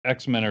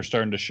X-Men are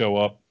starting to show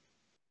up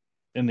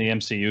in the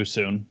MCU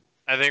soon.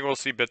 I think we'll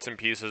see bits and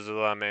pieces of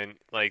them in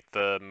like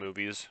the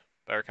movies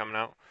that are coming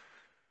out.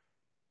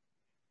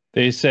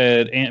 They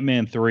said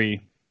Ant-Man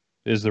 3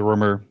 is the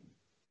rumor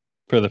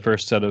for the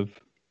first set of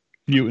Isn't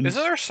mutants.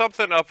 there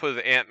something up with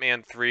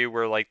Ant-Man 3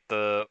 where like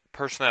the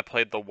person that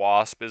played the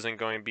Wasp isn't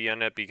going to be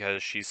in it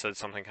because she said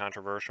something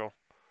controversial?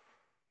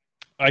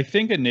 I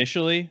think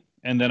initially,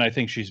 and then I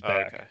think she's Oh,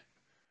 back. okay.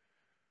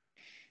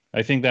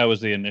 I think that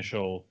was the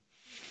initial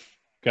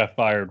got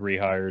fired,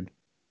 rehired.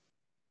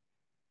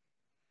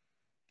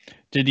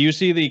 Did you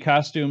see the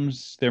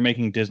costumes they're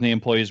making Disney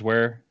employees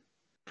wear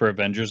for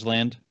Avengers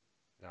Land?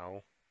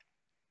 No.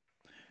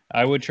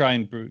 I would try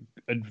and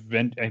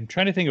I'm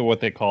trying to think of what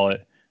they call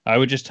it. I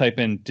would just type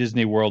in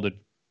Disney World at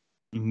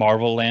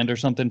Marvel Land or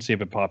something, see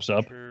if it pops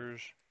up.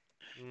 Avengers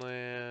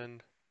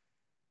Land.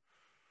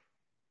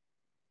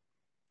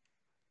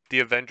 The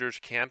Avengers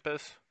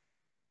Campus?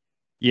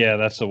 Yeah,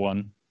 that's the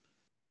one.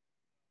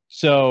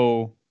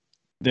 So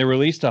they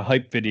released a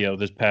hype video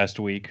this past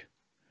week,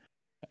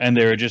 and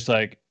they were just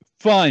like,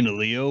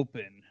 finally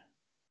open.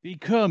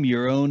 Become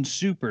your own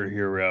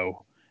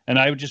superhero. And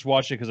I would just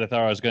watch it because I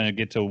thought I was going to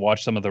get to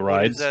watch some of the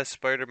What is rides. that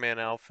Spider-Man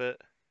outfit?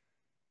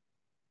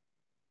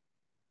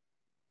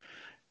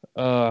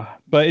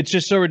 But it's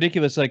just so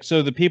ridiculous. Like,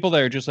 so the people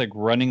that are just like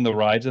running the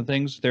rides and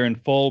things, they're in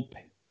full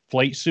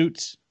flight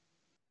suits.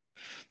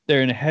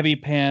 They're in heavy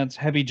pants,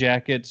 heavy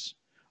jackets,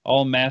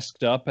 all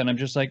masked up. And I'm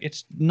just like,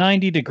 it's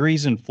 90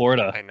 degrees in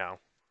Florida. I know.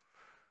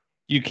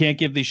 You can't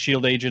give these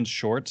shield agents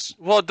shorts.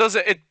 Well, it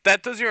doesn't.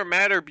 That doesn't even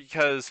matter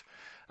because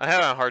I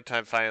have a hard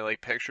time finding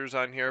like pictures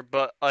on here,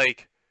 but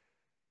like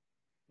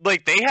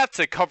they have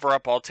to cover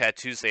up all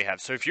tattoos they have.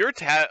 So if you're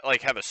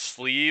like have a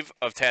sleeve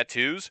of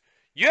tattoos,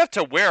 you have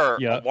to wear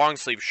a Yeah, long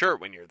sleeve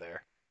shirt when you're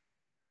there.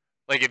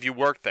 Like if you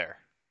work there.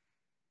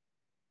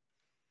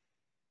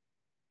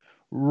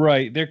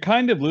 right. They're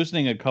kind of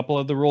loosening a couple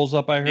of the rules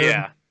up, I heard,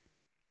 Yeah.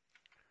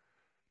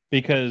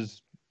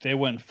 because they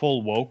went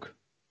full woke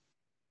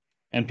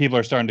and people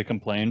are starting to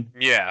complain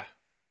Yeah.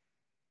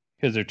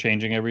 because they're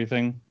changing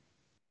everything.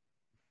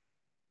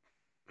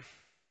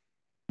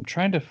 I'm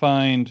trying to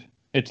find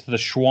it's the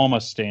shawarma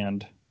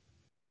stand.